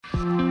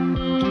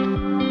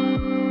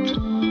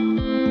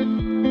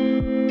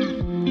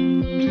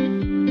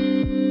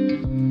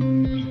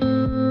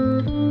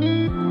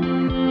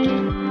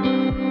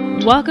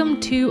Welcome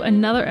to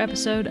another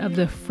episode of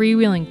the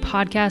Freewheeling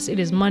Podcast. It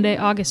is Monday,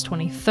 August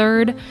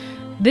 23rd.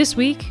 This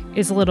week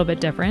is a little bit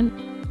different.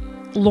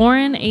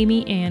 Lauren,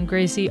 Amy, and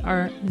Gracie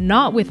are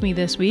not with me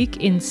this week.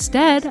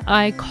 Instead,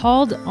 I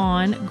called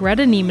on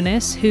Greta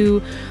Niemenis,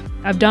 who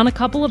I've done a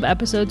couple of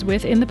episodes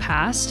with in the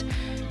past.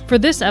 For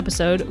this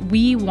episode,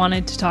 we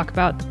wanted to talk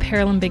about the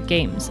Paralympic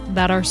Games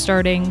that are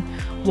starting,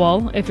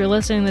 well, if you're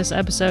listening to this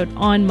episode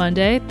on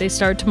Monday, they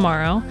start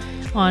tomorrow.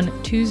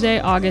 On Tuesday,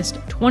 August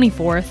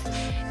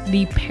 24th,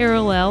 the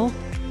parallel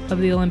of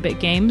the Olympic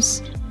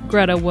Games.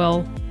 Greta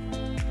will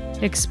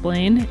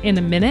explain in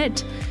a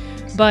minute,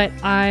 but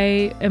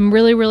I am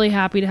really, really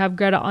happy to have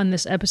Greta on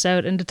this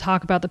episode and to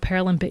talk about the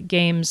Paralympic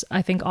Games.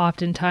 I think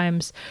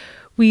oftentimes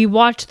we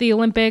watch the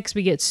Olympics,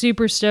 we get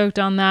super stoked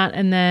on that,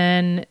 and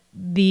then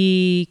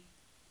the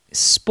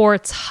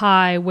sports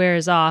high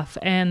wears off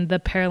and the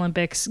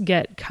Paralympics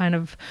get kind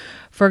of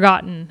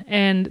forgotten.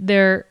 And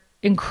they're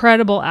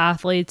incredible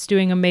athletes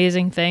doing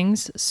amazing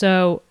things.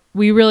 So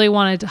we really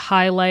wanted to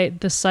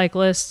highlight the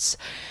cyclists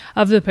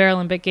of the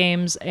Paralympic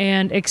Games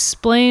and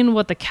explain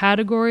what the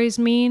categories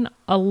mean.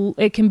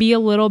 It can be a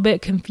little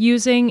bit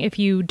confusing if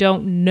you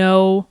don't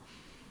know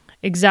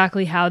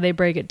exactly how they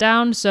break it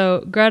down.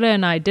 So Greta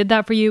and I did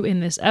that for you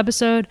in this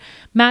episode.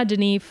 Matt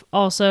Deneve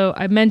also,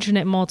 I mentioned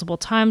it multiple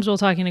times while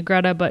talking to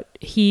Greta, but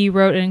he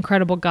wrote an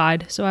incredible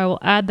guide. So I will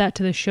add that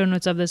to the show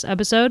notes of this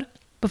episode.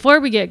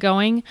 Before we get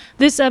going,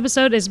 this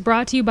episode is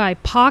brought to you by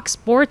POC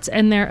Sports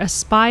and their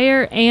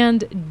Aspire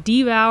and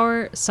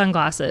Devour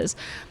sunglasses.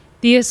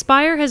 The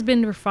Aspire has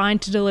been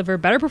refined to deliver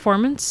better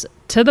performance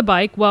to the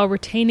bike while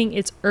retaining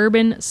its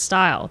urban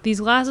style.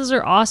 These glasses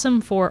are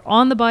awesome for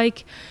on the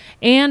bike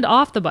and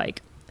off the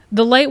bike.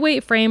 The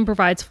lightweight frame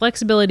provides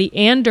flexibility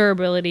and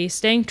durability,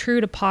 staying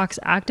true to POC's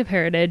active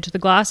heritage. The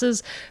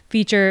glasses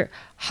feature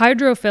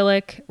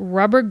hydrophilic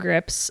rubber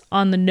grips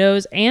on the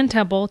nose and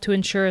temple to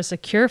ensure a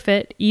secure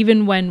fit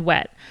even when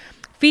wet.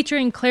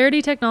 Featuring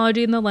clarity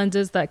technology in the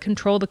lenses that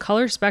control the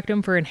color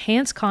spectrum for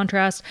enhanced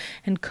contrast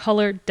and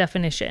color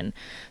definition,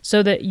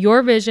 so that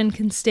your vision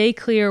can stay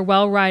clear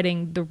while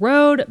riding the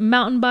road,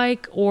 mountain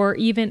bike, or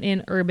even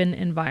in urban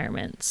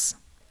environments.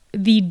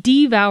 The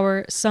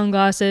Devour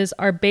sunglasses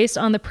are based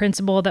on the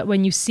principle that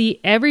when you see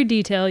every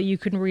detail, you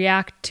can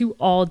react to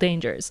all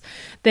dangers.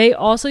 They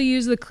also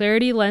use the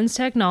Clarity lens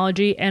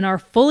technology and are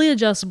fully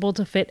adjustable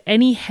to fit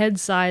any head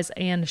size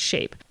and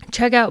shape.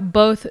 Check out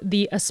both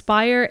the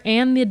Aspire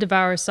and the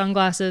Devour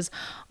sunglasses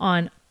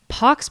on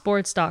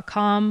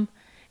POCsports.com.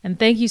 And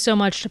thank you so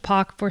much to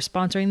POC for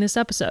sponsoring this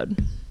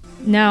episode.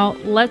 Now,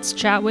 let's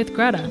chat with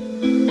Greta.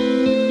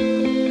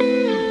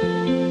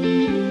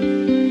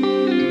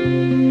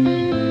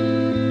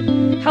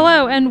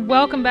 Hello, and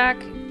welcome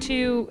back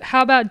to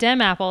How About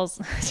Dem Apples?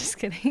 Just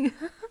kidding.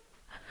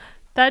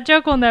 That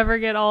joke will never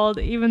get old,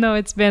 even though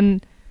it's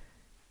been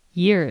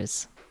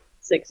years.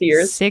 6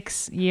 years.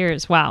 6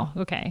 years. Wow.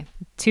 Okay.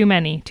 Too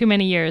many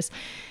years.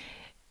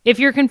 If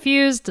you're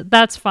confused,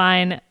 that's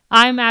fine.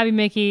 I'm Abby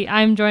Mickey.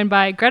 I'm joined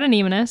by Greta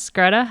Niemenis.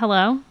 Greta,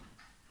 hello.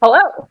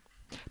 Hello.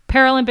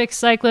 Paralympic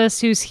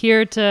cyclist who's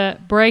here to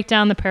break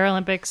down the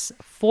Paralympics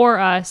for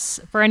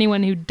us. For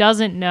anyone who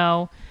doesn't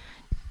know,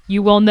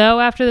 you will know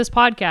after this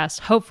podcast,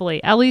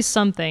 hopefully, at least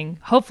something.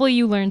 Hopefully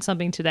you learned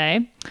something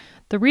today.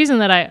 The reason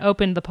that I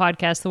opened the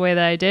podcast the way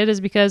that I did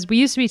is because we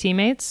used to be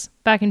teammates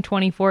back in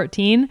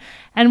 2014,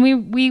 and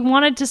we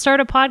wanted to start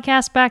a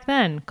podcast back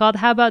then called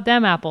How About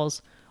Dem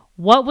Apples?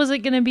 What was it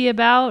going to be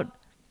about?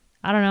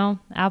 I don't know.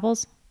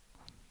 Apples?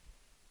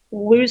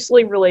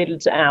 Loosely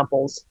related to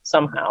apples,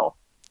 somehow.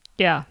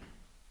 Yeah.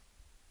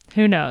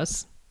 Who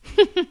knows?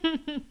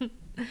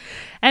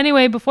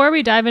 Anyway, before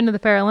we dive into the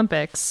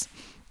Paralympics,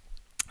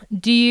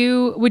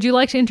 would you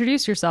like to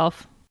introduce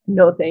yourself?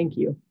 No, thank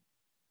you.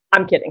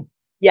 I'm kidding.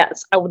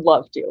 Yes, I would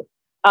love to.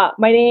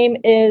 My name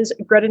is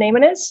Greta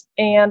Niemenis,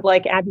 and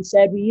like Abby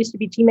said, we used to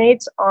be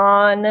teammates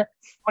on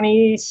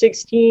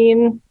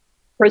 2016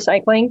 Pro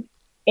Cycling,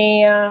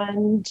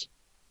 and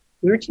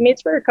we were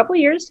teammates for a couple of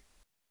years.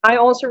 I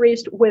also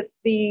raced with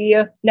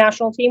the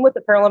national team, with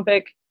the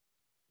Paralympic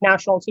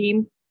national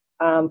team,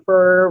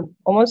 for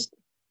almost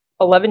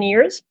 11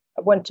 years.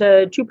 I went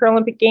to 2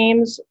 Paralympic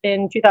Games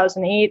in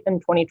 2008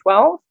 and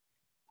 2012,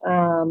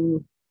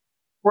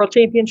 World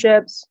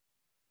Championships,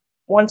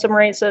 won some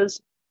races,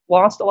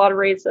 lost a lot of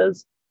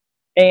races,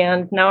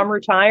 and now I'm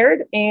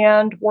retired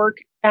and work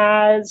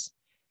as,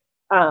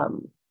 I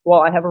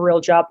have a real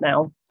job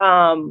now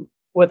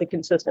with a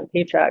consistent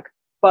paycheck,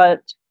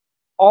 but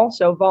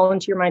also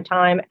volunteer my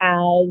time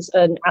as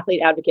an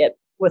athlete advocate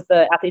with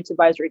the Athletes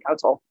Advisory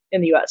Council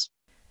in the U.S.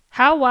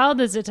 How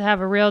wild is it to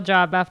have a real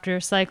job after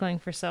cycling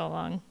for so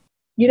long?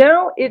 You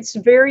know, it's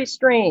very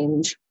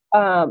strange.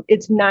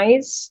 It's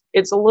nice.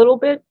 It's a little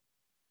bit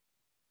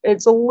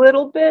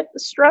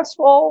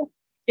stressful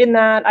in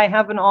that I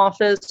have an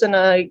office and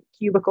a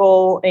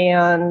cubicle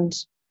and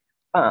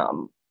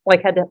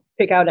had to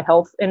pick out a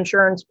health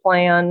insurance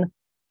plan.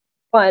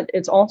 But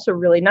it's also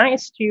really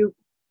nice to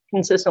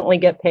consistently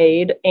get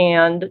paid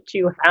and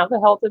to have a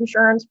health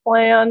insurance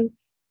plan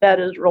that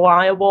is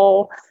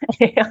reliable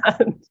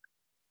and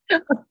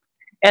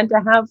and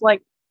to have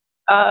like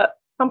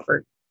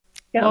comfort.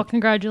 Yeah. Well,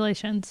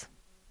 congratulations.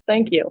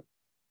 Thank you.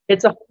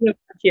 It's a whole new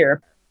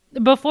frontier.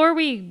 Before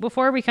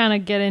we kind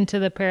of get into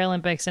the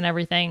Paralympics and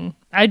everything,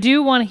 I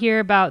do want to hear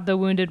about the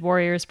Wounded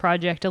Warriors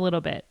Project a little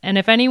bit. And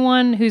if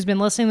anyone who's been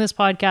listening to this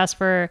podcast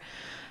for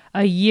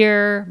a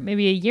year,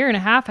 maybe a year and a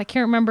half, I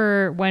can't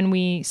remember when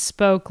we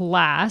spoke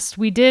last.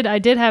 I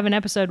did have an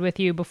episode with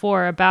you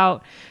before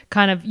about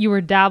kind of, you were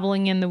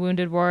dabbling in the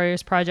Wounded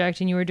Warriors Project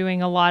and you were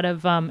doing a lot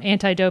of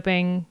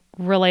anti-doping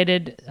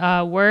related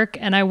work.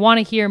 And I want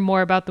to hear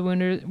more about the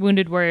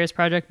Wounded Warriors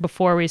Project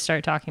before we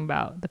start talking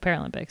about the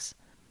Paralympics.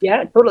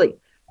 Yeah, totally.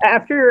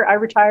 After I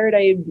retired,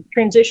 I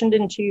transitioned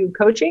into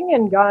coaching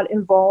and got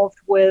involved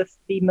with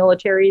the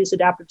military's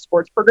adaptive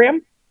sports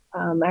program.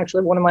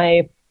 Actually, one of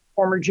my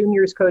former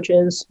juniors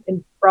coaches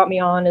and brought me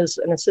on as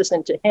an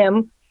assistant to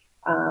him,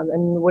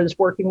 and was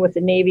working with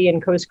the Navy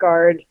and Coast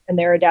Guard and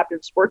their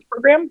adaptive sports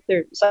program,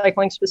 their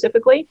cycling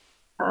specifically.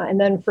 And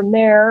then from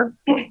there,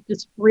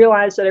 just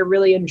realized that I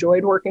really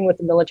enjoyed working with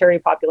the military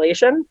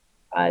population.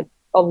 There's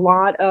a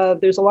lot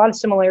of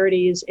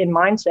similarities in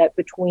mindset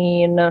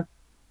between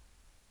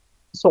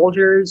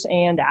soldiers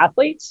and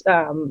athletes,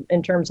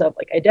 in terms of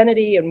like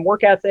identity and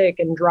work ethic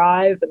and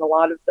drive, and a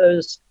lot of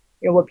those,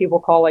 what people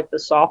call like the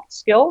soft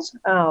skills.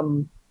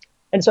 And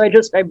so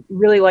I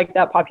really like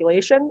that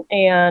population.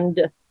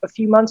 And a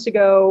few months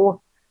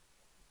ago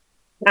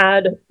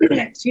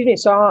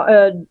saw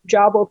a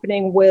job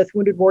opening with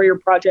Wounded Warrior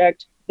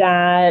Project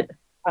that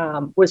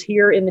was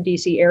here in the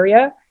DC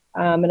area.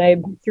 And I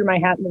threw my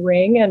hat in the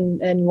ring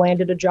and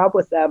landed a job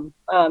with them.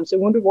 So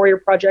Wounded Warrior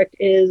Project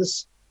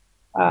is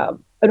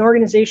an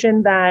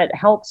organization that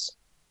helps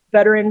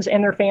veterans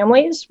and their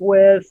families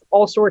with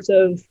all sorts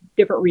of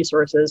different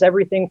resources,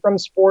 everything from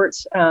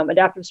sports,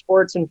 adaptive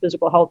sports and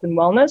physical health and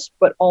wellness,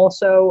 but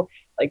also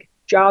like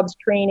jobs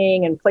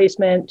training and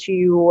placement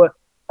to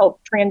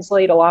help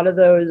translate a lot of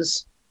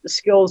those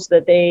skills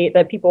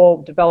that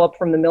people develop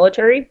from the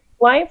military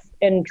life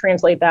and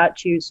translate that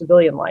to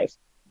civilian life.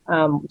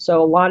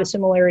 So a lot of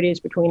similarities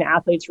between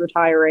athletes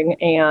retiring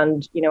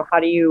and,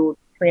 how do you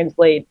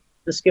translate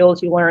the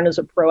skills you learn as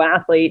a pro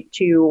athlete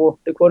to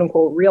the quote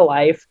unquote real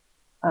life.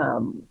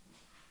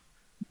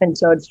 And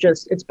so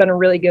it's been a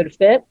really good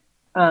fit.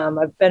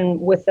 I've been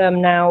with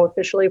them now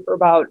officially for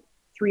about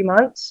 3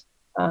 months.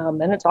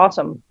 And it's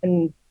awesome,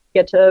 and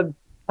get to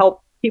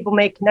help people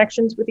make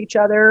connections with each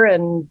other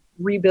and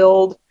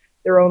rebuild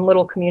their own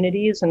little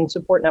communities and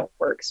support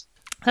networks.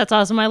 That's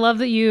awesome. I love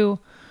that you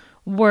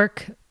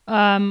work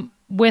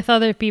with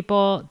other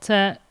people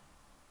to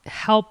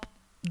help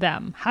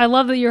them. I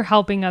love that you're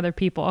helping other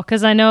people,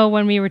 because I know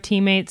when we were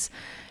teammates,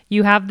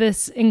 you have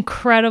this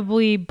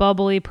incredibly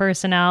bubbly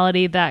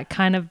personality that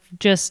kind of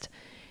just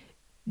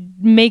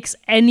makes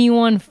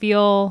anyone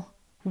feel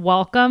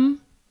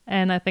welcome.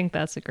 And I think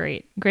that's a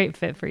great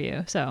fit for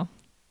you. So,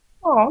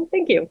 oh,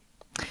 thank you.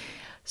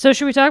 So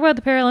should we talk about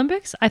the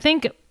Paralympics? I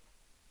think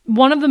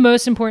one of the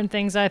most important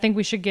things I think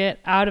we should get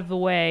out of the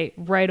way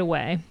right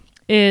away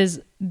is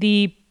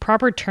the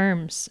proper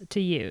terms to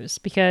use,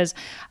 because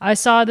I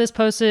saw this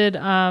posted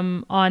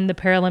on the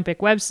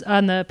Paralympic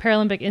on the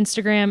Paralympic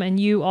Instagram, and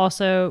you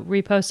also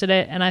reposted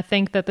it. And I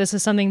think that this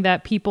is something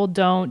that people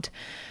don't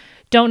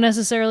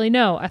necessarily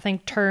know. I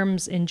think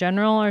terms in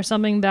general are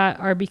something that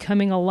are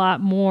becoming a lot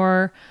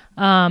more,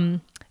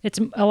 it's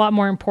a lot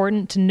more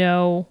important to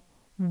know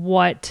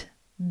what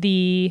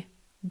the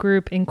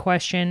group in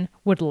question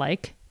would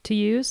like to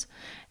use.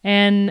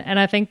 And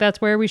I think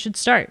that's where we should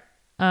start.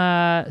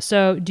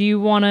 So do you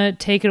want to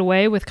take it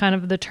away with kind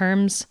of the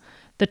terms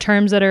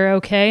that are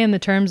okay and the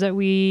terms that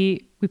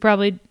we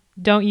probably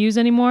don't use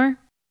anymore?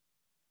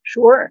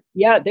 Sure.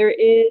 Yeah, there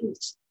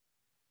is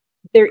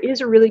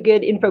a really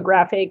good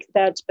infographic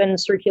that's been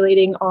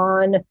circulating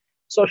on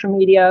social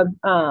media.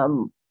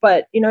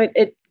 But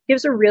it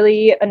gives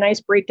a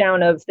nice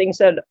breakdown of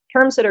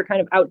terms that are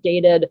kind of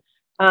outdated.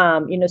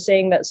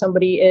 Saying that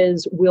somebody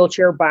is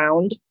wheelchair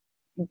bound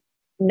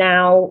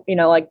now,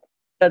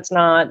 it's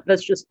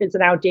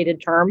an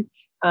outdated term.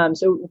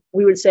 So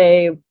we would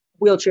say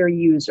wheelchair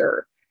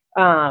user,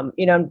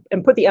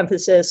 and put the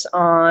emphasis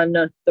on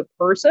the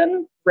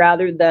person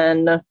rather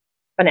than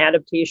an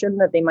adaptation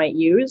that they might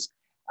use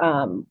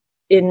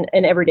in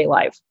everyday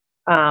life.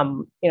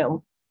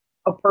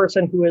 A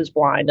person who is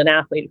blind, an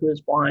athlete who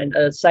is blind,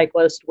 a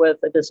cyclist with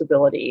a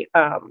disability,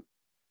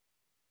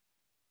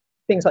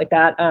 things like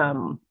that.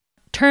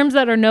 Terms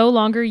that are no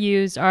longer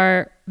used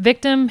are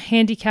victim,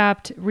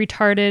 handicapped,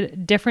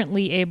 retarded,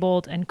 differently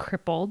abled, and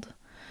crippled.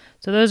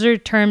 So those are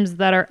terms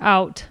that are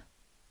out,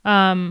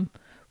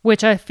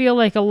 which I feel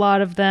like a lot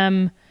of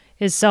them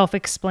is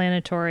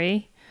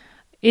self-explanatory.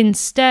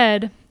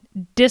 Instead,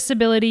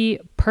 disability,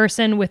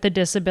 person with a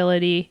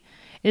disability.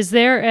 Is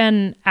there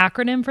an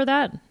acronym for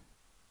that?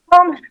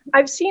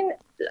 I've seen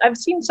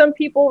some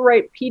people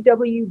write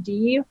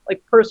PWD,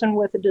 like person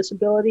with a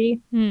disability.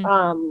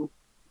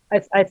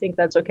 I think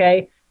that's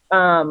okay.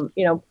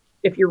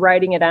 If you're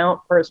writing it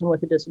out, person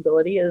with a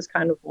disability is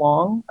kind of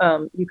long.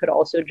 You could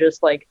also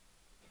just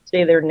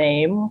say their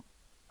name.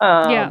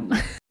 Yeah.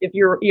 if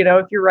you're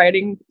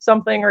writing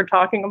something or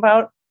talking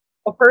about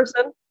a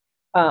person.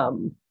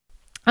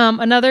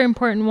 Another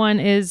important one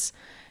is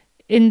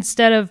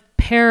instead of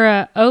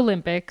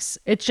Para-Olympics,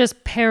 it's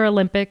just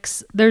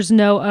Paralympics. There's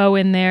no O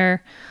in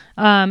there.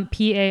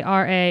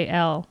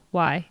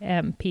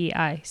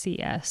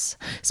 Paralympics.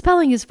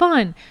 Spelling is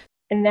fun.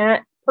 And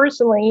that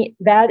personally,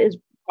 that is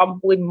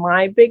probably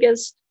my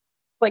biggest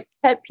like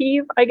pet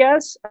peeve, I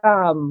guess,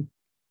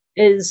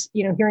 is,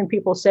 hearing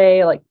people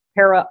say like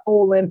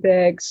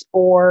Para-Olympics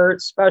or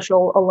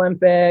Special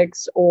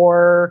Olympics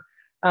or,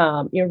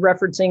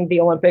 referencing the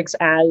Olympics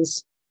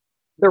as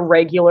the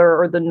regular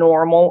or the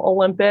normal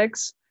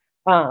Olympics.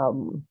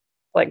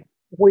 Like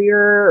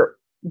the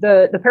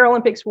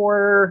Paralympics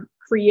were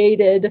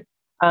created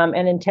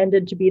and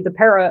intended to be, the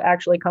para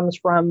actually comes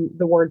from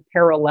the word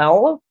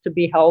parallel, to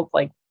be held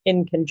like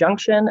in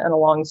conjunction and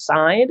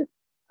alongside.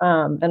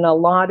 And a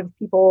lot of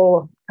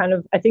people kind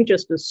of, I think,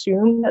 just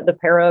assume that the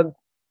para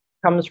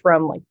comes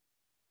from like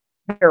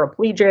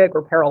paraplegic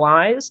or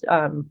paralyzed,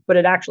 but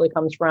it actually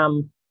comes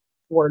from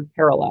the word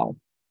parallel.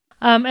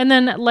 And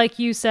then, like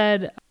you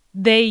said,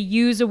 they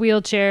use a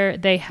wheelchair,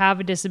 they have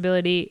a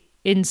disability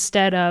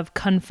instead of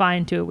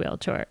confined to a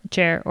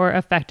wheelchair or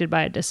affected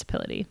by a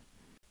disability,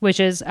 which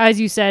is, as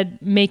you said,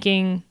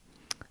 making,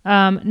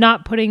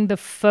 not putting the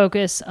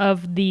focus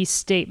of the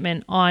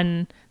statement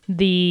on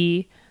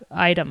the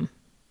item,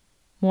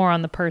 more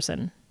on the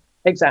person.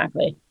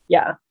 Exactly.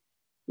 Yeah.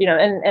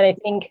 And I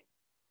think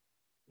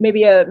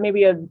maybe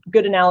a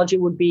good analogy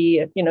would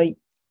be,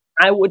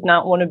 I would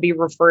not want to be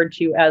referred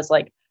to as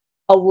like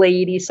a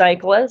lady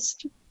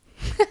cyclist.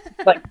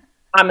 Like,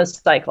 I'm a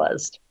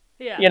cyclist.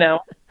 Yeah.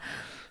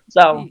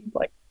 So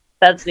like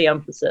that's the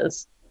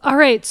emphasis. All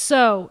right.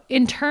 So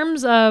in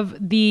terms of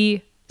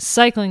the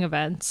cycling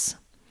events,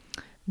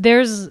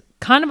 there's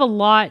kind of a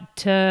lot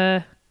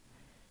to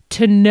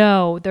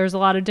know. There's a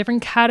lot of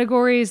different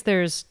categories.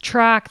 There's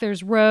track,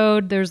 there's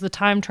road, there's the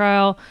time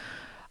trial.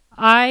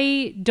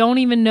 I don't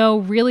even know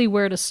really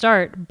where to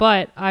start,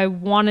 but I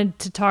wanted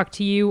to talk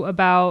to you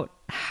about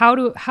how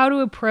to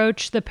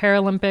approach the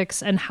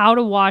Paralympics and how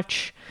to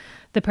watch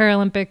the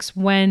Paralympics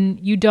when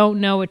you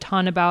don't know a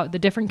ton about the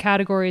different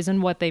categories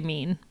and what they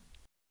mean.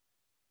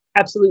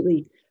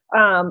 Absolutely.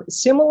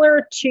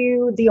 Similar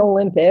to the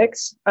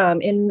Olympics,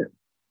 in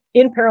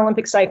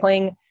Paralympic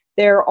cycling,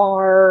 there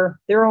are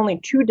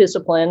only two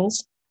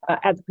disciplines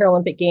at the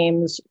Paralympic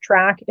Games: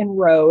 track and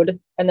road.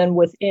 And then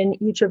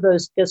within each of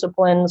those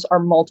disciplines are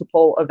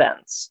multiple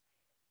events.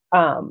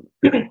 A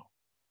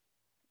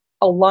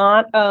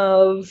lot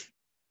of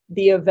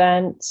the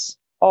events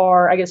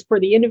are, I guess, for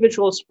the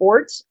individual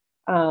sports,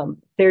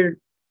 they're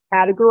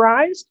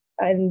categorized.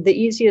 And the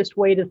easiest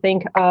way to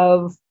think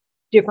of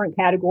different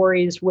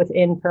categories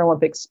within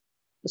Paralympics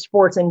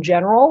sports in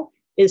general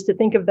is to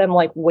think of them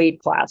like weight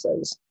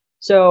classes.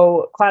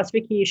 So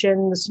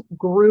classifications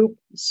group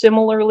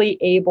similarly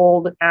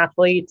abled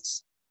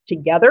athletes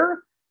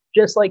together,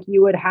 just like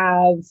you would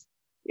have,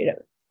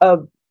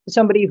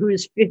 somebody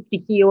who's 50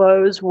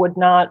 kilos would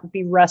not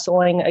be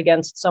wrestling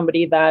against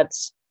somebody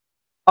that's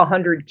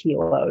 100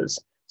 kilos.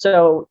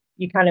 So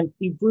you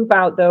group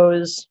out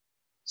those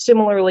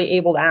similarly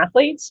abled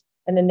athletes,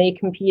 and then they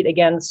compete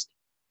against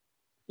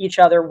each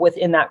other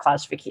within that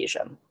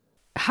classification.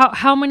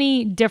 How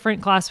many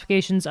different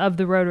classifications of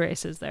the road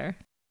race is there?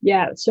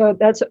 Yeah, so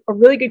that's a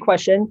really good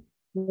question.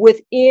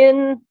 This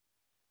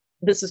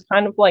is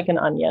kind of like an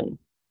onion.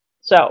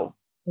 So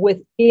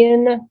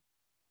within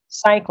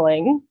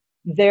cycling,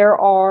 there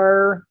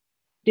are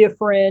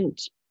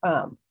different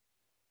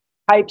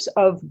types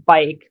of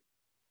bike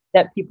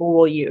that people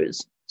will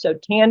use. So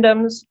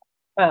tandems,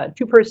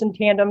 two-person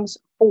tandems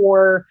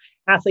for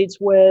athletes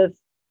with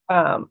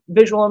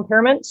visual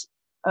impairments.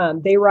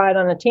 They ride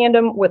on a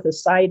tandem with a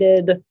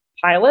sighted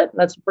pilot.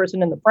 That's the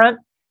person in the front.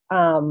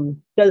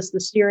 Does the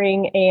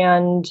steering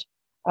and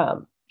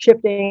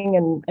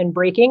shifting and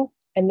braking,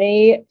 and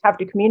they have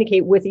to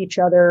communicate with each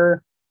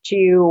other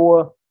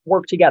to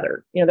work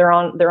together. They're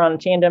on a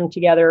tandem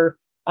together,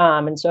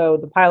 and so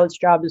the pilot's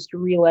job is to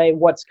relay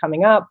what's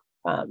coming up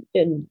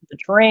in the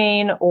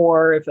terrain,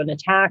 or if an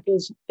attack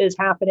is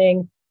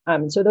happening.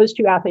 So those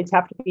two athletes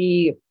have to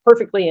be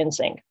perfectly in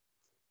sync.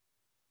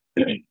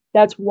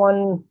 That's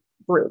one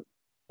group.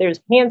 There's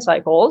hand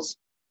cycles,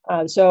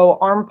 so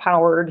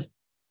arm-powered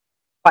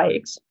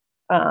bikes,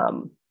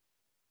 kind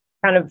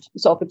of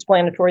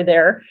self-explanatory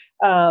there.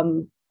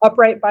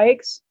 Upright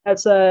bikes,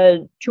 that's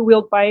a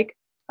two-wheeled bike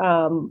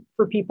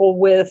for people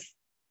with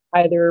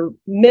either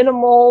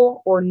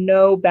minimal or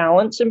no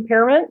balance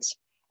impairments.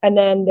 And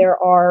then there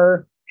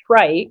are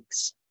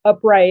trikes,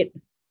 upright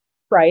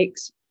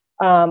trikes,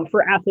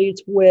 for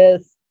athletes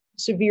with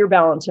severe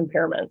balance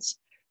impairments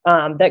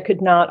that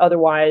could not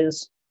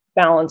otherwise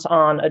balance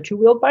on a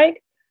two-wheeled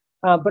bike,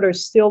 but are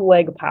still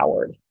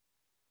leg-powered.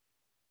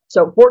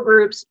 So 4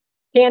 groups: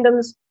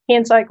 tandems,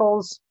 hand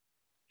cycles,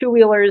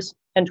 two-wheelers,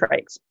 and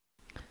trikes.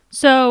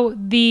 So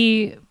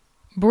the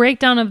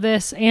breakdown of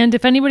this, and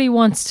if anybody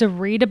wants to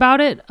read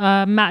about it,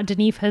 Matt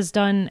Deneve has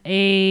done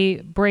a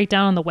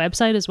breakdown on the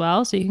website as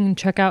well, so you can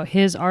check out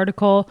his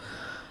article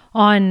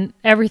on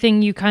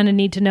everything you kind of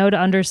need to know to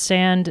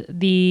understand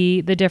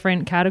the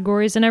different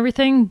categories and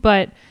everything.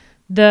 But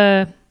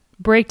the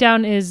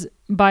breakdown is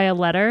by a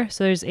letter,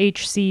 so there's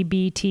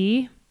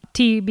HCBT,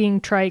 T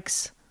being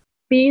trikes,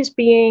 B's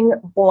being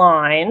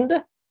blind.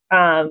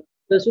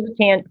 Those are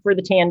for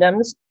the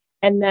tandems.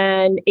 And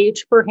then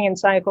H for hand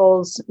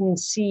cycles and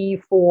C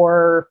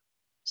for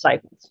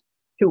cycles,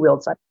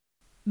 two-wheeled cycles.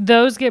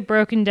 Those get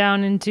broken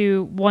down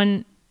into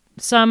one.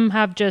 Some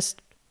have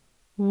just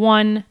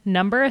one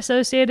number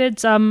associated.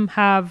 Some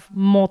have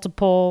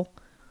multiple,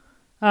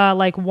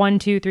 like 1,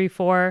 2, 3,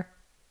 4.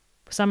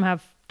 Some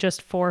have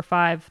just 4 or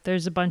 5.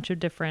 There's a bunch of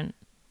different.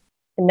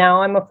 And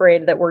now I'm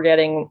afraid that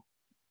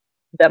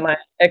that my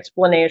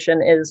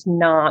explanation is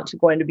not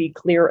going to be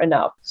clear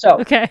enough.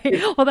 So okay,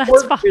 well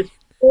that's fine. There's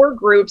 4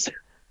 groups.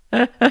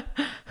 So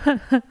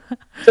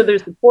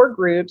there's the 4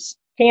 groups: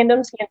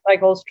 tandems, hand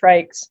cycles,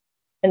 trikes,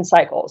 and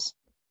cycles.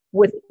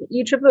 With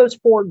each of those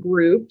 4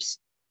 groups,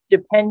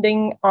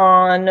 depending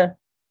on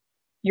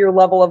your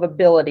level of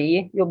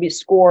ability, you'll be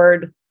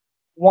scored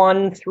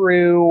 1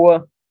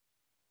 through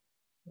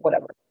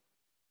whatever.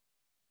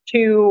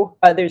 2.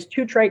 There's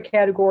 2 trike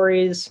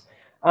categories.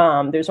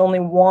 There's only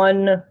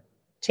 1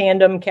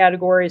 tandem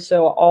category,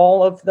 so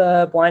all of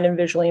the blind and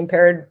visually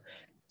impaired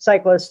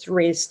cyclists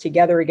race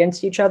together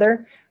against each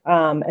other.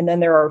 And then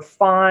there are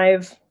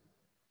 5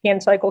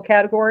 hand cycle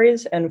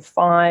categories and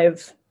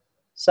 5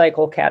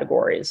 cycle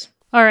categories.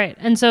 All right.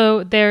 And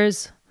so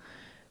there's,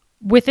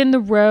 within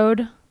the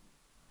road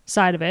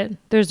side of it,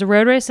 there's a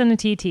road race and a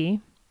TT.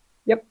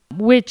 Yep.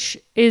 Which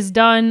is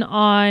done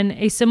on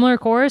a similar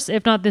course,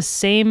 if not the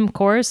same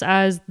course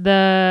as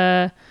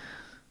the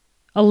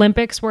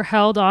Olympics were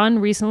held on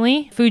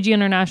recently, Fuji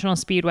International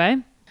Speedway.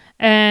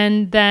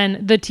 And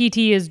then the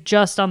TT is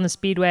just on the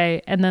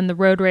speedway, and then the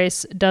road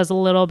race does a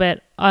little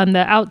bit on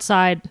the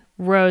outside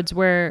roads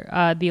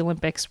where the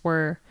Olympics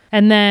were.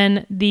 And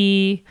then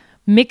the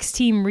mixed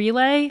team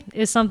relay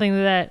is something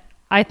that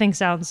I think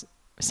sounds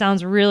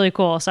really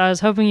cool. So I was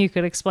hoping you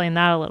could explain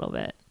that a little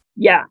bit.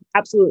 Yeah,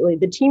 absolutely.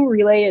 The team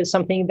relay is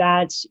something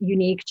that's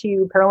unique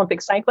to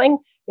Paralympic cycling.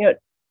 You know,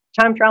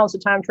 time trial is a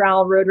time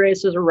trial, road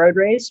race is a road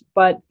race,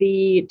 but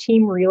the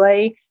team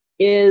relay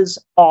is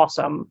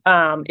awesome.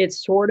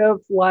 It's sort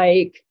of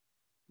like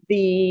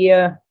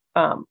the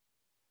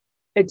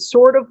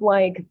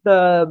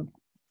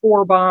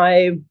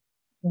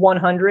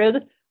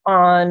 4x100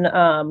 on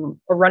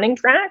a running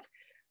track,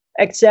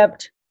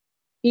 except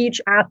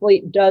each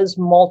athlete does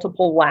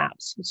multiple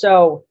laps.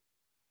 So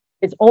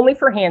it's only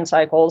for hand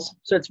cycles,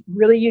 so it's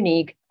really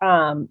unique.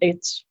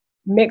 It's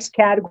mixed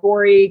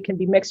category, can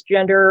be mixed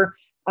gender.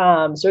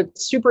 So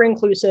it's super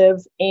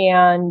inclusive,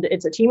 and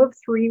it's a team of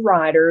 3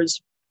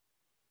 riders.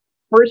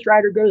 First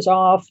rider goes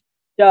off,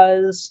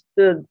 does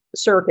the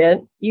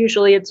circuit.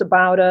 Usually it's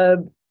about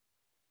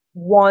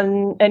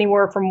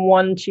anywhere from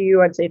 1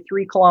 to, I'd say,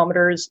 3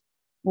 kilometers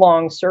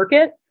long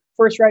circuit.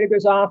 First rider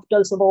goes off,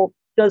 does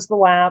the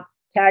lap,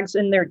 tags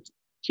in their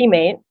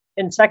teammate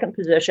in second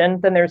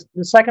position. Then there's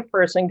the second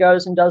person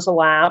goes and does a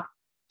lap,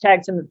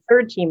 tags in the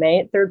third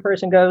teammate. Third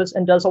person goes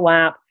and does a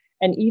lap,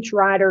 and each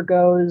rider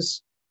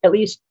goes at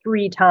least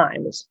 3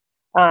 times.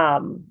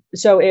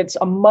 So it's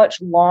a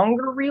much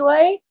longer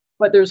relay,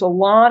 but there's a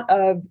lot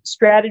of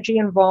strategy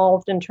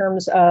involved in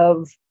terms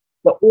of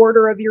the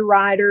order of your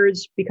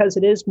riders, because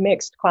it is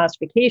mixed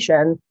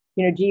classification.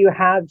 You know, do you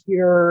have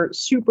your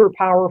super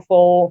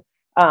powerful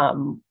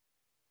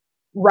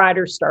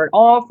riders start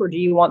off, or do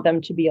you want them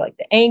to be like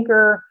the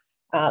anchor?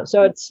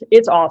 So it's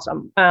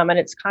awesome. And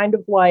it's kind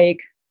of like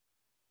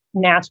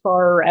NASCAR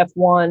or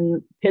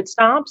F1 pit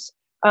stops,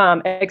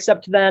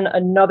 except then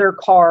another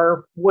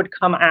car would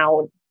come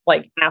out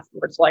like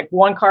afterwards, like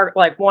one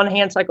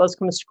hand cyclist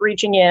comes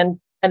screeching in,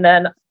 and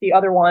then the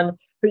other one,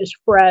 who's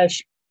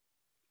fresh,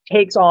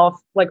 takes off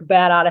like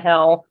bat out of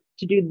hell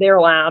to do their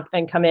lap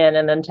and come in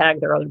and then tag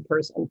their other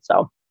person.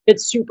 So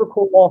it's super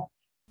cool.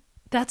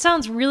 That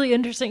sounds really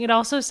interesting. It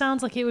also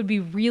sounds like it would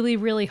be really,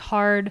 really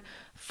hard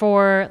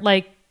for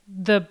like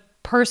the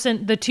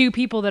 2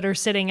 people that are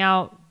sitting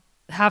out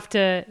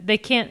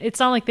it's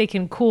not like they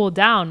can cool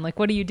down. Like,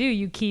 what do?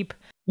 You keep.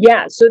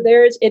 Yeah, so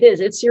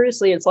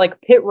it's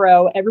like pit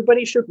row.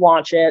 Everybody should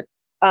watch it,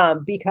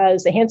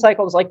 because the hand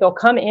cycles, like, the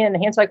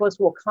hand cyclists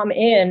will come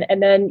in,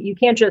 and then you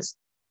can't just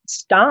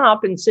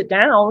stop and sit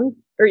down,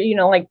 or,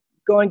 like,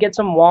 go and get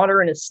some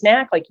water and a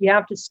snack. Like, you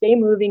have to stay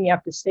moving, you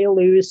have to stay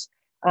loose.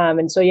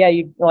 And so, yeah,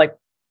 you like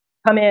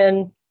come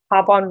in,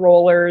 hop on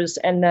rollers,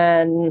 and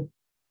then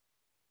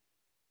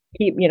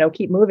keep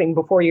moving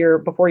before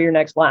your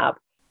next lap.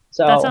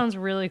 So that sounds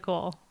really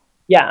cool.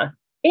 Yeah.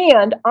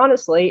 And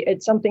honestly,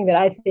 it's something that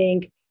I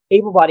think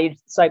able-bodied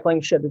cycling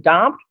should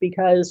adopt,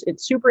 because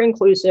it's super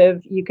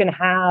inclusive. You can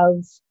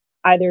have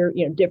either,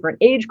 different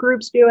age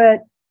groups do it,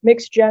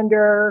 mixed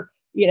gender,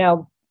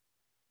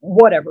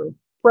 whatever,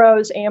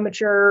 pros,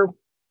 amateur,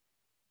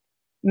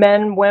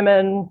 men,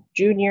 women,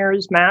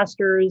 juniors,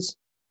 masters,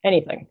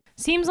 anything.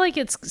 Seems like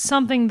it's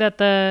something that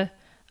the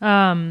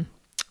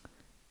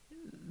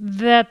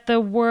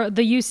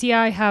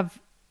UCI have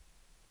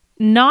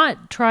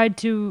not tried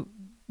to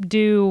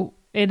do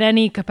in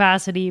any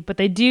capacity, but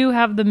they do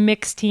have the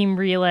mixed team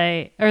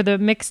relay or the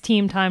mixed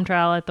team time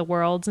trial at the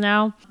Worlds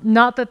now.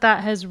 Not that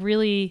has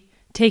really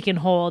taken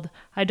hold.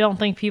 I don't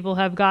think people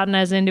have gotten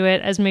as into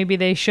it as maybe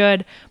they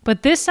should,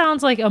 but this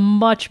sounds like a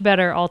much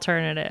better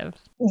alternative.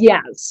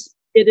 Yes,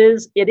 it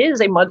is. It is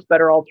a much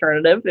better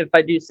alternative, if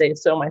I do say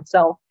so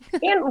myself.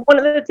 And one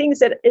of the things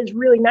that is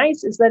really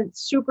nice is that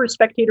it's super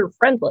spectator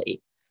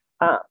friendly.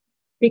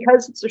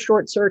 Because it's a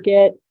short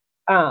circuit,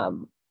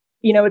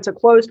 it's a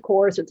closed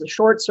course, it's a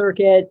short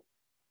circuit,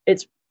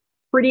 it's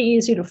pretty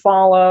easy to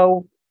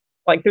follow.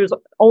 Like, there's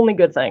only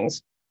good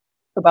things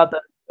about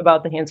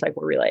the hand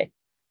cycle relay.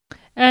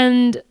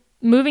 And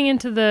moving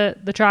into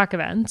the track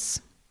events.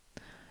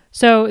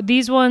 So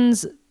these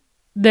ones,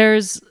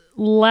 there's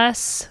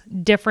less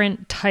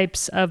different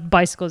types of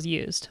bicycles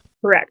used.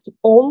 Correct.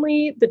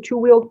 Only the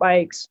two-wheeled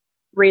bikes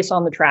race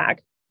on the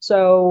track.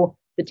 So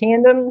the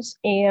tandems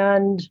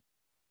and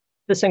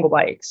the single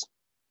bikes.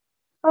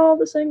 All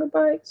the single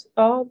bikes.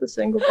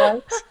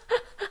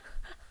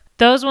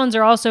 Those ones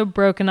are also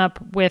broken up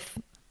with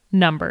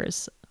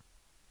numbers.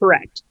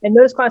 Correct. And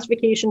those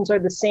classifications are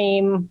the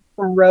same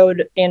from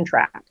road and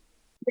track.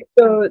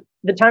 So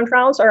the time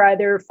trials are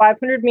either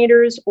 500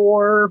 meters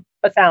or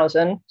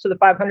 1,000. So the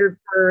 500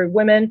 for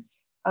women,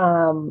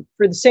 for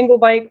the single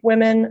bike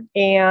women,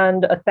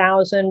 and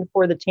 1,000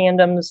 for the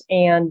tandems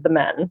and the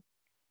men.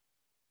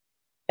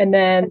 And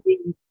then the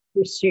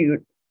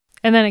pursuit.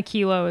 And then a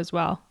kilo as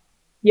well.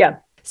 Yeah.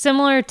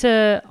 Similar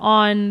to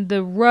on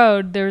the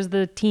road, there's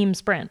the team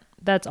sprint.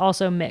 That's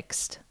also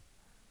mixed.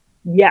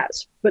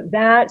 Yes, but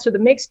so the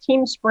mixed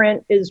team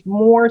sprint is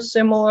more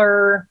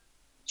similar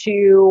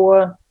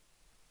to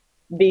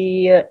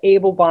the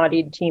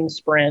able-bodied team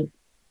sprint.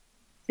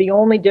 The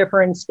only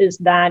difference is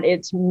that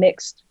it's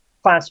mixed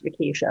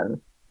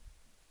classification.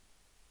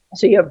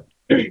 So you have,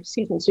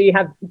 so you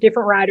have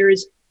different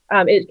riders.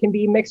 It can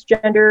be mixed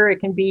gender, it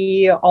can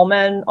be all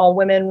men, all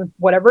women,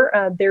 whatever.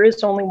 There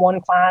is only one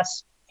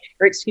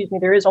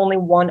there is only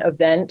one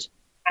event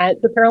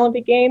at the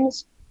Paralympic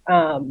Games.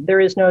 There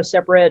is no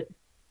separate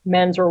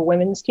men's or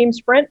women's team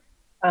sprint,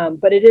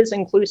 but it is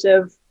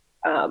inclusive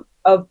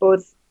of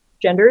both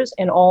genders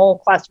and all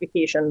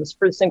classifications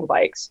for the single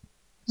bikes.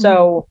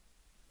 So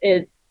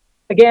there's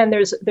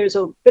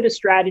a bit of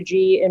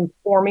strategy in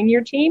forming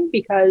your team,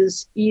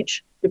 because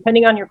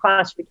depending on your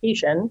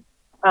classification,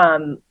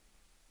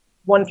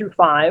 1 through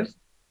 5,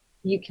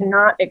 you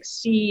cannot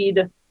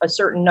exceed a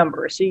certain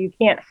number. So you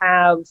can't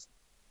have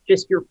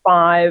just your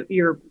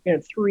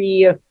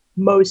 3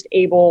 most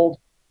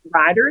able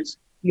riders.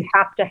 You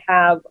have to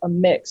have a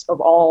mix of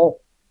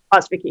all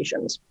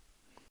classifications.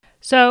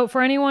 So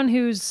for anyone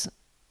who's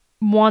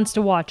wants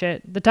to watch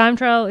it, the time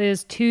trial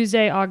is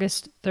Tuesday,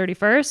 August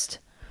 31st.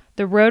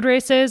 The road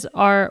races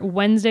are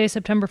Wednesday,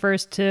 September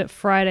 1st to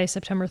Friday,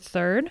 September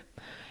 3rd.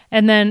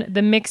 And then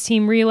the mixed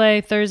team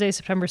relay, Thursday,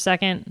 September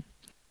 2nd.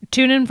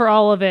 Tune in for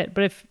all of it,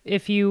 but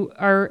if you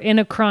are in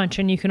a crunch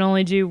and you can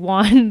only do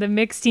one, the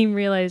mixed team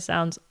relay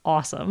sounds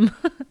awesome.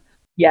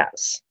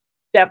 Yes,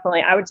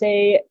 definitely. I would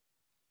say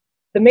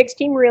the mixed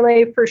team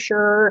relay for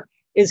sure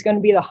is going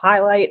to be the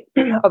highlight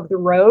of the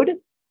road.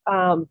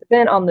 But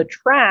then on the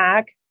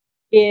track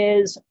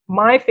is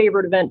my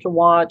favorite event to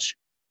watch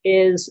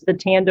is the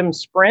tandem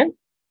sprint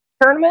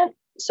tournament.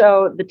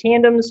 So the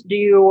tandems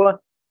do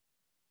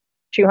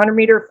 200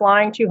 meter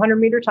flying, 200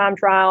 meter time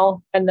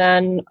trial, and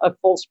then a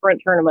full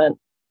sprint tournament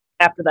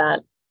after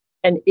that.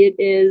 And it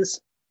is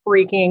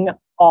freaking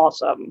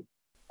awesome.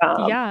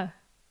 Yeah.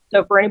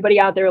 So for anybody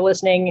out there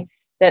listening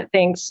that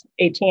thinks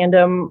a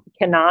tandem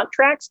cannot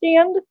track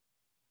stand,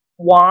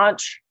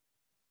 watch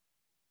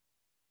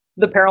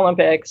the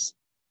Paralympics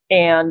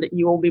and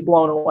you will be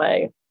blown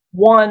away.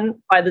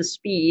 One, by the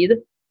speed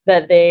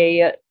that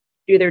they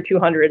do their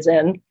 200s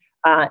in,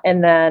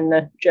 and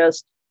then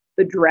just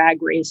the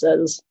drag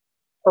races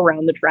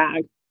around the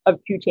track of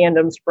two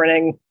tandems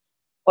sprinting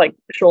like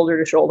shoulder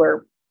to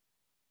shoulder.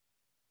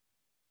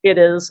 It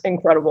is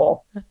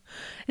incredible.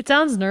 It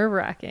sounds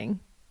nerve-wracking.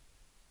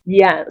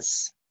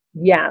 Yes.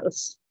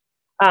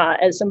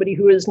 As somebody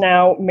who is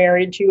now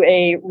married to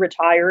a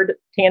retired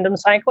tandem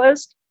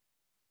cyclist,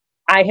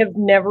 I have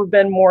never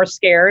been more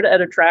scared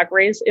at a track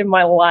race in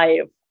my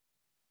life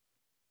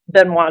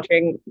than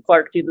watching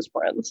Clark do the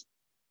sprints.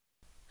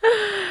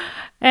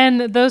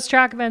 And those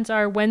track events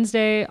are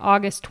Wednesday,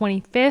 August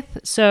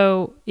 25th,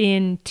 so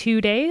in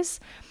 2 days,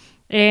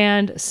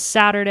 and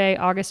Saturday,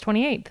 August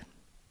 28th.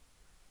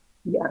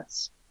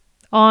 Yes.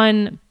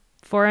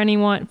 For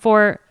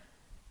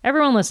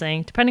everyone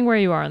listening, depending where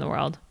you are in the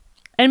world,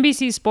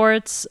 NBC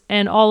Sports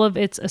and all of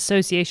its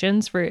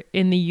associations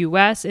in the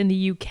US, in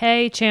the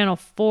UK, Channel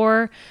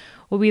 4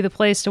 will be the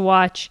place to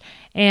watch,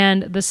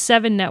 and the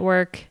 7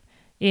 Network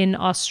in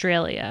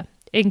Australia.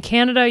 In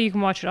Canada, you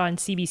can watch it on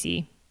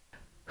CBC.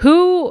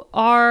 Who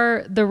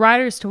are the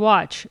riders to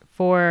watch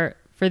for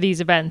these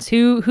events?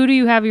 Who do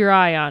you have your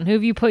eye on? Who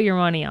have you put your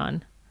money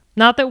on?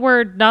 Not that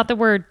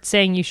we're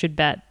saying you should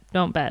bet.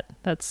 Don't bet.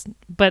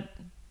 But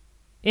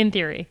in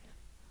theory.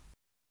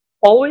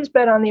 Always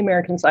bet on the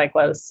American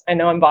cyclists. I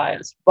know I'm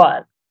biased,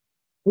 but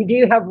we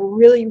do have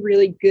really,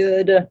 really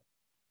good, a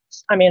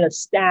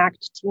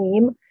stacked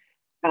team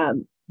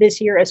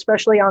this year,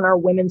 especially on our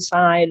women's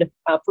side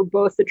for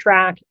both the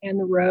track and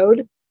the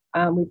road.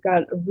 We've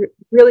got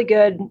really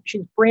good,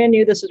 she's brand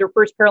new. This is her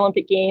first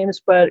Paralympic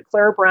Games, but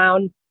Clara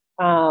Brown,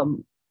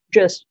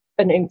 just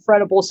an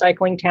incredible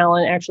cycling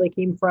talent, actually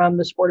came from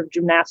the sport of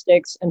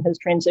gymnastics and has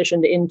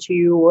transitioned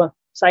into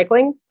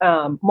cycling.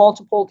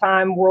 Multiple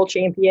time world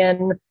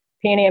champion,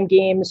 Pan Am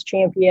Games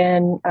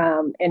champion,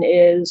 and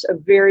is a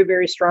very,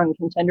 very strong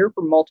contender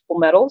for multiple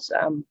medals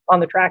on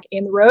the track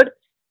and the road.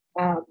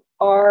 On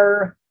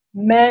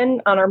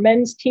our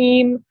men's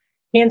team,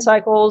 hand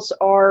cycles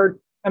are,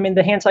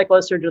 the hand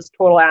cyclists are just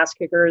total ass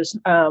kickers.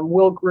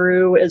 Will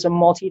Grew is a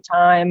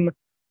multi-time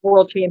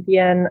world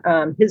champion.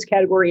 His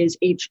category is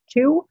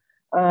H2.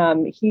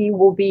 He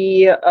will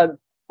be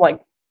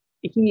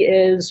he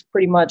is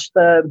pretty much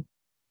the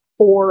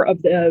core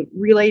of the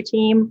relay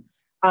team.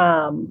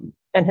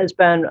 And has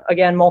been,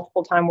 again,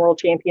 multiple time world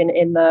champion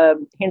in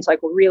the hand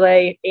cycle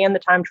relay and the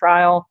time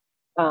trial.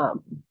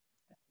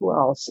 Who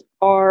else?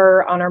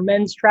 On our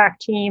men's track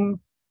team,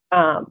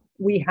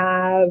 we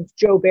have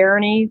Joe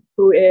Barony,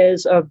 who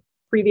is a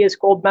previous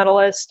gold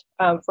medalist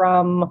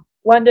from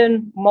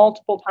London,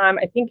 multiple time.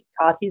 I think,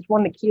 he's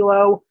won the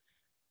kilo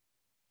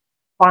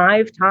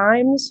 5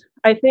 times,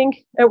 I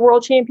think, at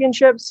world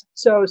championships.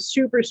 So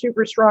super,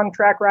 super strong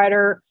track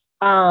rider.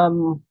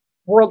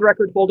 World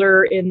record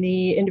holder in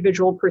the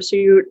individual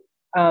pursuit,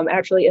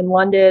 actually in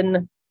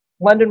London.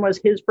 London was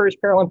his first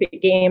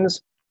Paralympic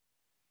Games.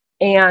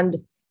 And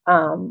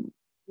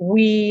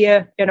we,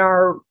 in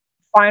our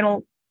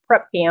final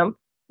prep camp,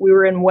 we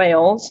were in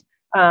Wales.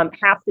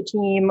 Half the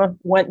team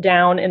went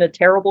down in a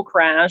terrible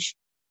crash.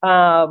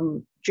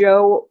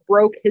 Joe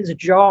broke his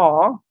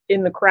jaw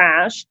in the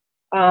crash,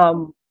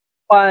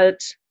 but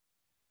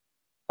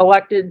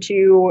elected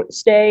to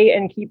stay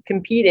and keep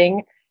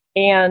competing.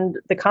 And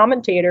the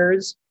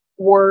commentators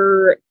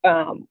were,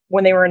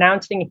 when they were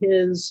announcing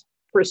his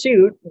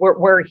pursuit,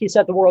 where he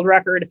set the world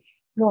record,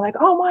 they were like,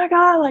 oh my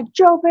God, like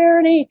Joe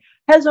Barony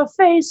has a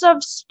face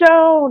of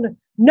stone,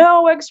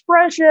 no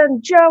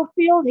expression.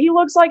 He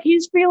looks like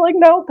he's feeling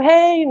no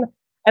pain.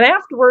 And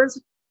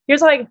afterwards, he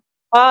was like,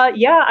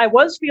 yeah, I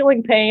was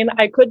feeling pain.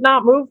 I could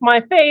not move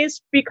my face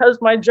because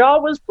my jaw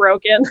was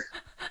broken.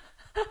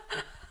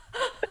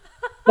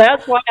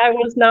 That's why I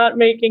was not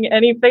making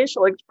any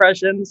facial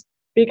expressions,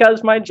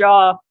 because my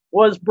jaw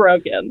was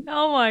broken.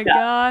 Oh my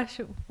gosh.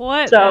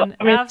 What an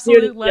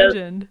absolute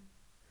legend.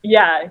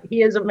 Yeah,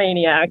 he is a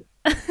maniac.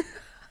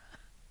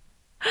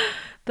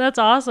 That's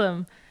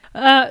awesome.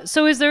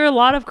 So is there a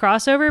lot of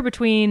crossover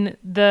between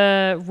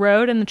the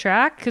road and the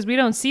track? Because we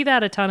don't see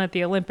that a ton at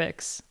the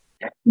Olympics.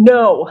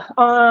 No.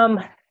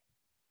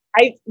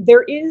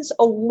 There is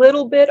a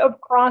little bit of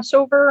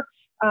crossover,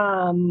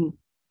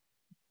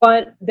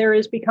 but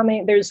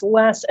there's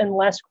less and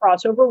less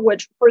crossover,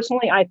 which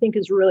personally I think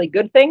is a really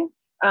good thing.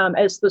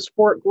 As the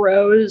sport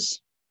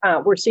grows,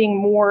 we're seeing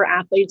more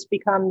athletes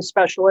become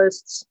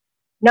specialists,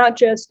 not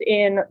just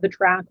in the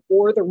track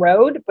or the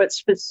road, but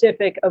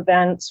specific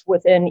events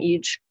within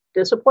each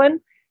discipline.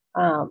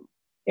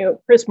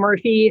 Chris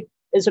Murphy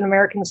is an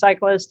American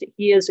cyclist.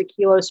 He is a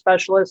kilo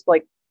specialist,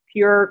 like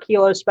pure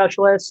kilo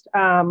specialist,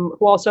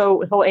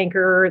 he'll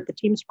anchor the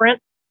team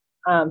sprint.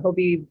 He'll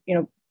be,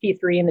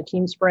 P3 in the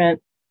team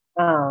sprint.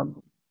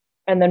 And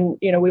then,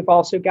 we've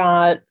also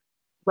got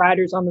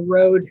riders on the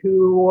road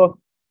who,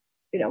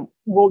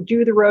 will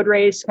do the road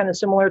race kind of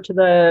similar to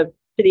the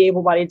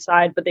able-bodied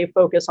side, but they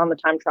focus on the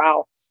time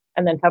trial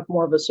and then have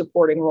more of a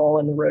supporting role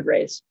in the road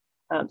race.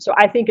 So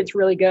I think it's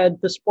really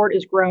good. The sport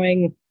is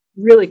growing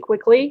really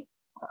quickly.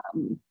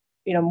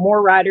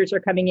 More riders are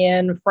coming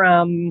in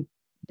from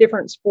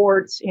different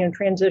sports,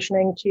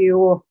 transitioning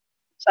to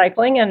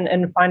cycling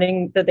and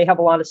finding that they have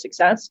a lot of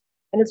success.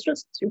 And it's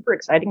just super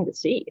exciting to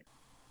see.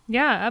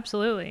 Yeah,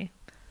 absolutely.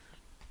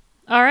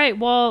 All right.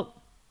 Well,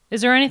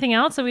 is there anything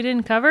else that we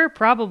didn't cover?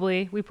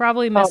 Probably. We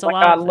probably missed a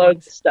lot of things.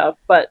 Loads of stuff,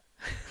 but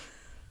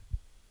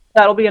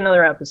that'll be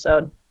another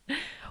episode.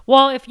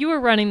 Well, if you were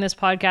running this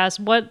podcast,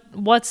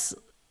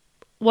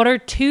 what are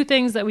 2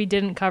 things that we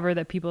didn't cover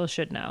that people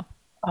should know?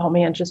 Oh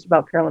man, just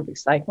about Paralympic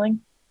cycling.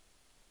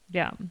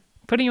 Yeah.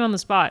 Putting you on the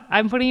spot.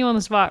 I'm putting you on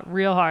the spot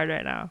real hard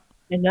right now.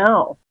 I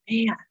know.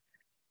 Man.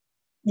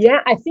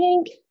 Yeah, I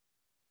think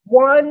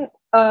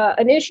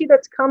an issue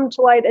that's come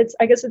to light,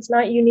 I guess it's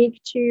not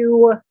unique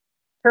to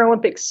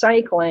Paralympic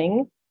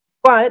cycling,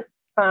 but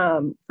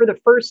for the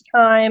first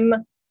time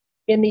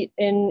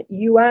in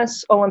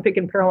U.S. Olympic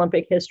and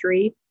Paralympic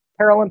history,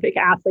 Paralympic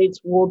athletes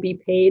will be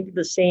paid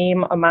the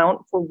same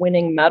amount for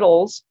winning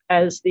medals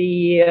as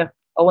the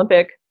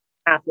Olympic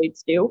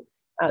athletes do.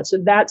 So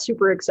that's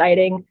super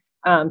exciting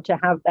to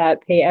have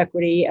that pay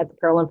equity at the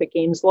Paralympic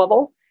Games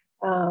level.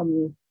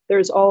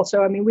 There's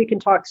also, we can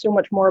talk so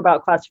much more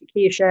about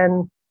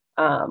classification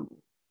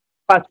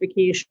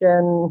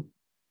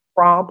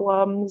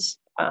problems.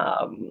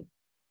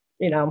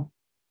 You know,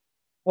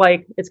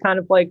 like it's kind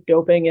of like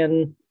doping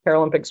in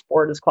Paralympic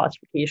sport is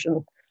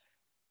classification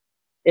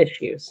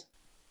issues.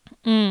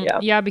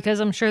 Yeah, because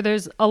I'm sure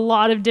there's a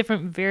lot of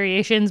different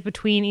variations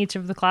between each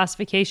of the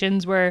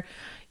classifications where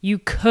you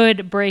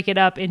could break it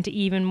up into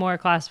even more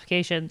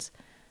classifications.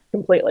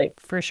 Completely.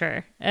 For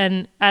sure.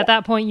 And at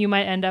that point, you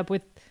might end up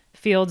with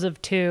fields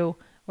of 2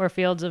 or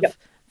fields of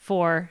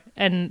 4.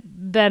 And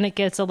then it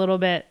gets a little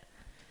bit,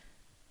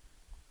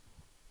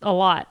 a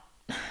lot.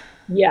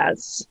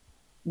 Yes.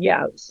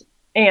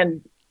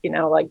 And,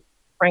 like,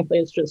 frankly,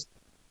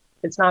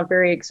 it's not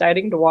very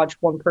exciting to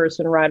watch one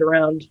person ride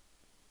around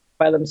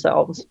by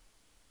themselves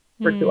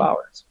for 2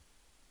 hours.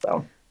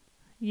 So.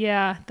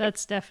 Yeah,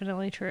 that's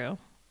definitely true.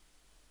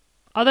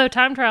 Although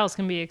time trials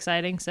can be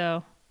exciting,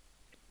 so.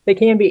 They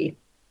can be.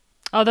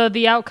 Although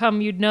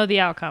you'd know the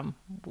outcome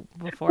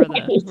before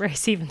the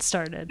race even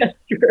started. That's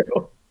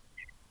true.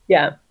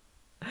 Yeah.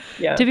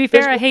 To be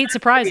fair, I hate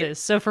surprises.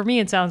 So for me,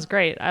 it sounds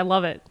great. I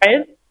love it.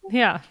 Right?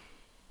 Yeah.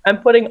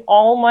 I'm putting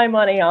all my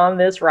money on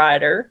this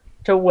rider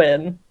to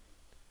win.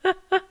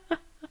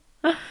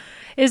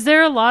 Is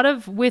there a lot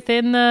of,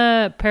 within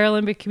the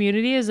Paralympic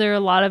community, is there a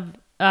lot of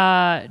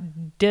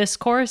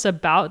discourse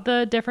about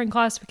the different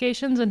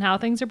classifications and how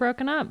things are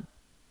broken up?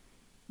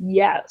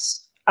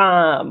 Yes.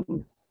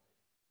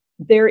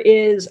 There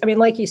is,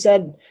 like you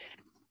said,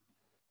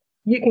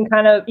 you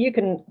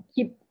can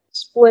keep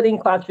splitting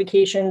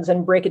classifications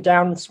and break it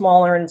down in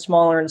smaller and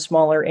smaller and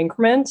smaller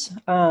increments.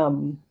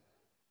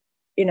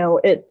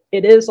 It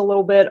is a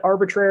little bit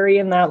arbitrary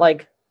in that,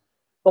 like,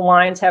 the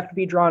lines have to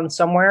be drawn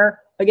somewhere.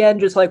 Again,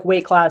 just like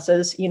weight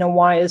classes,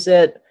 why is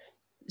it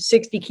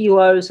 60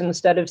 kilos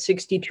instead of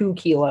 62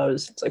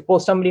 kilos? It's like, well,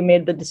 somebody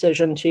made the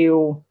decision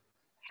to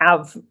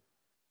have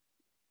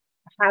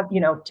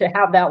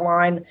that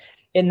line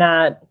in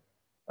that,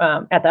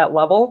 at that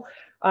level.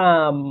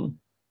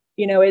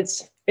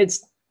 It's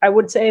I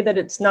would say that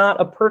it's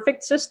not a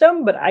perfect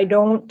system, but I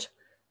don't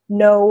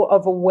know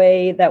of a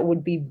way that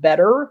would be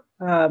better.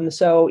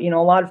 So,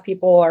 a lot of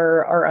people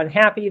are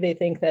unhappy. They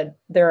think that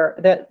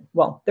there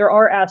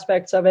are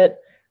aspects of it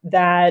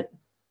that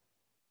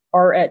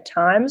are at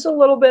times a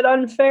little bit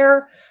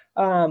unfair.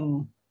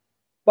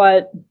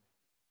 But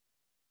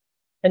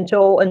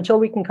until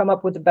we can come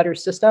up with a better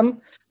system,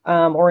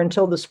 or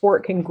until the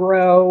sport can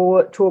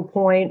grow to a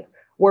point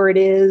where it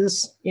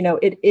is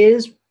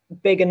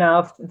big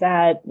enough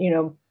that,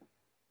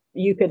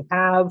 you could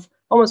have,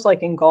 almost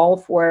like in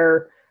golf,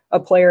 where a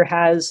player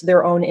has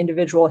their own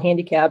individual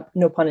handicap,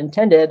 no pun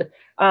intended,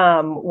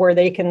 where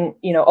they can,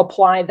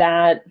 apply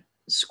that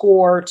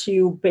score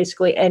to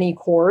basically any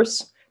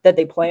course that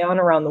they play on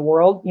around the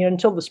world.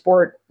 Until the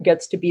sport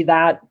gets to be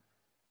that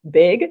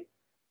big,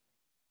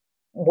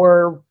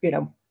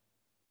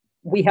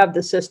 we have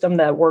the system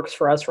that works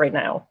for us right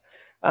now.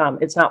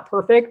 It's not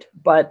perfect,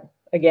 but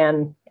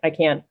again, I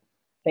can't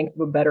think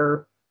of a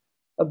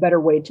better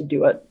way to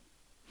do it.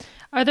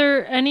 Are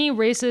there any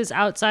races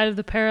outside of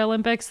the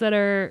Paralympics that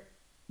are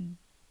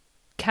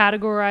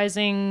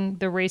categorizing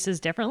the races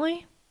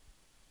differently?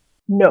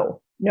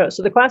 No.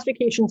 So the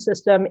classification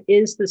system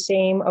is the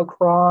same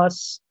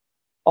across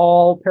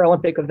all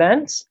Paralympic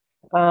events.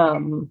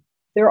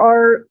 There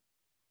are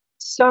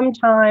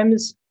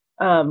sometimes,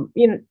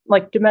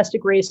 like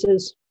domestic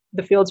races,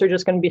 the fields are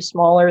just going to be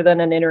smaller than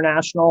an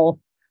international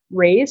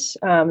race.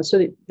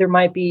 So there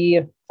might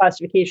be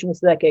classifications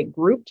that get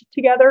grouped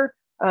together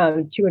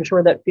to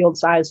ensure that field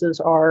sizes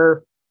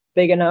are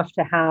big enough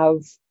to have,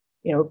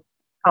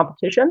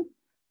 competition.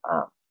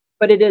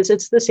 But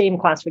it's the same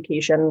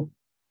classification,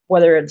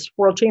 whether it's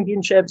World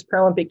Championships,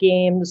 Paralympic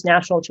Games,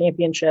 National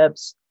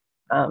Championships,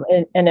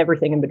 and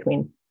everything in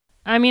between.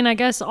 I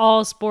guess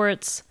all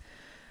sports,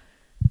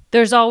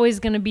 there's always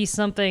going to be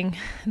something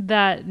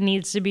that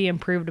needs to be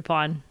improved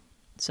upon.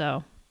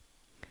 So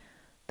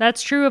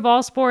that's true of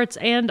all sports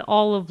and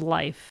all of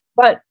life.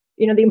 But,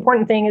 the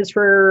important thing is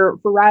for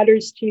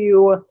riders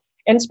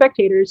and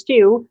spectators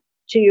to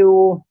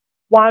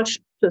watch,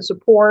 to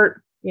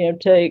support,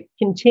 to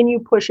continue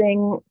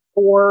pushing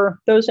for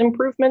those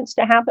improvements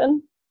to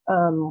happen,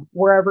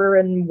 wherever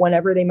and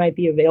whenever they might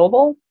be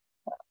available,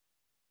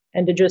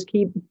 and to just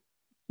keep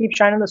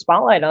shining the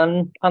spotlight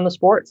on the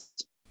sports.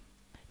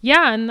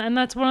 Yeah, and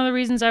that's one of the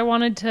reasons I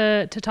wanted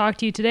to talk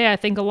to you today. I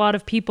think a lot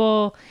of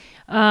people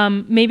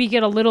maybe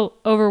get a little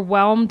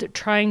overwhelmed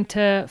trying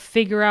to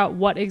figure out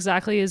what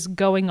exactly is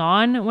going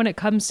on when it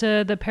comes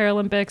to the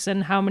Paralympics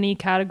and how many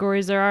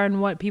categories there are and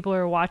what people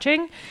are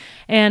watching.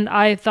 And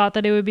I thought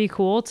that it would be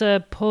cool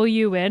to pull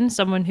you in,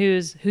 someone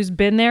who's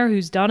been there,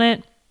 who's done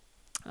it,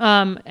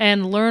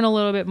 and learn a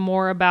little bit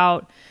more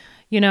about,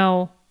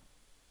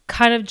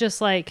 kind of just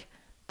like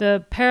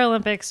the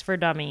Paralympics for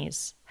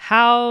dummies.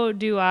 How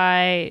do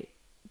I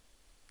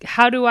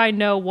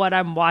know what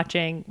I'm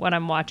watching when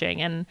I'm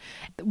watching? And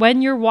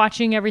when you're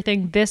watching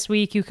everything this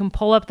week, you can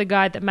pull up the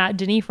guide that Matt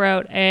Denif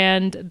wrote,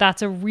 and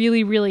that's a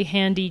really, really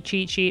handy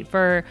cheat sheet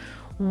for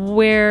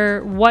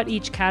what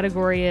each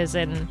category is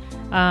and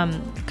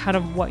kind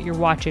of what you're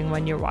watching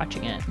when you're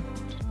watching it.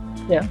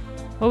 Yeah.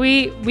 Well,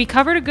 we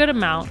covered a good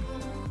amount,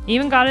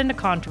 even got into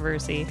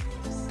controversy.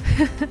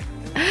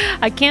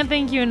 I can't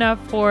thank you enough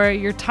for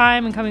your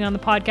time and coming on the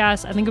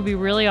podcast. I think it would be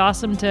really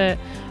awesome to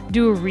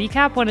do a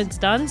recap when it's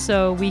done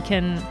so we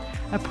can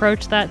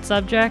approach that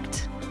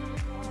subject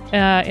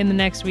in the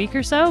next week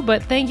or so.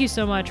 But thank you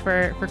so much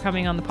for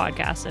coming on the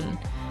podcast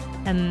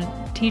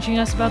and teaching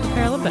us about the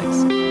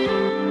Paralympics.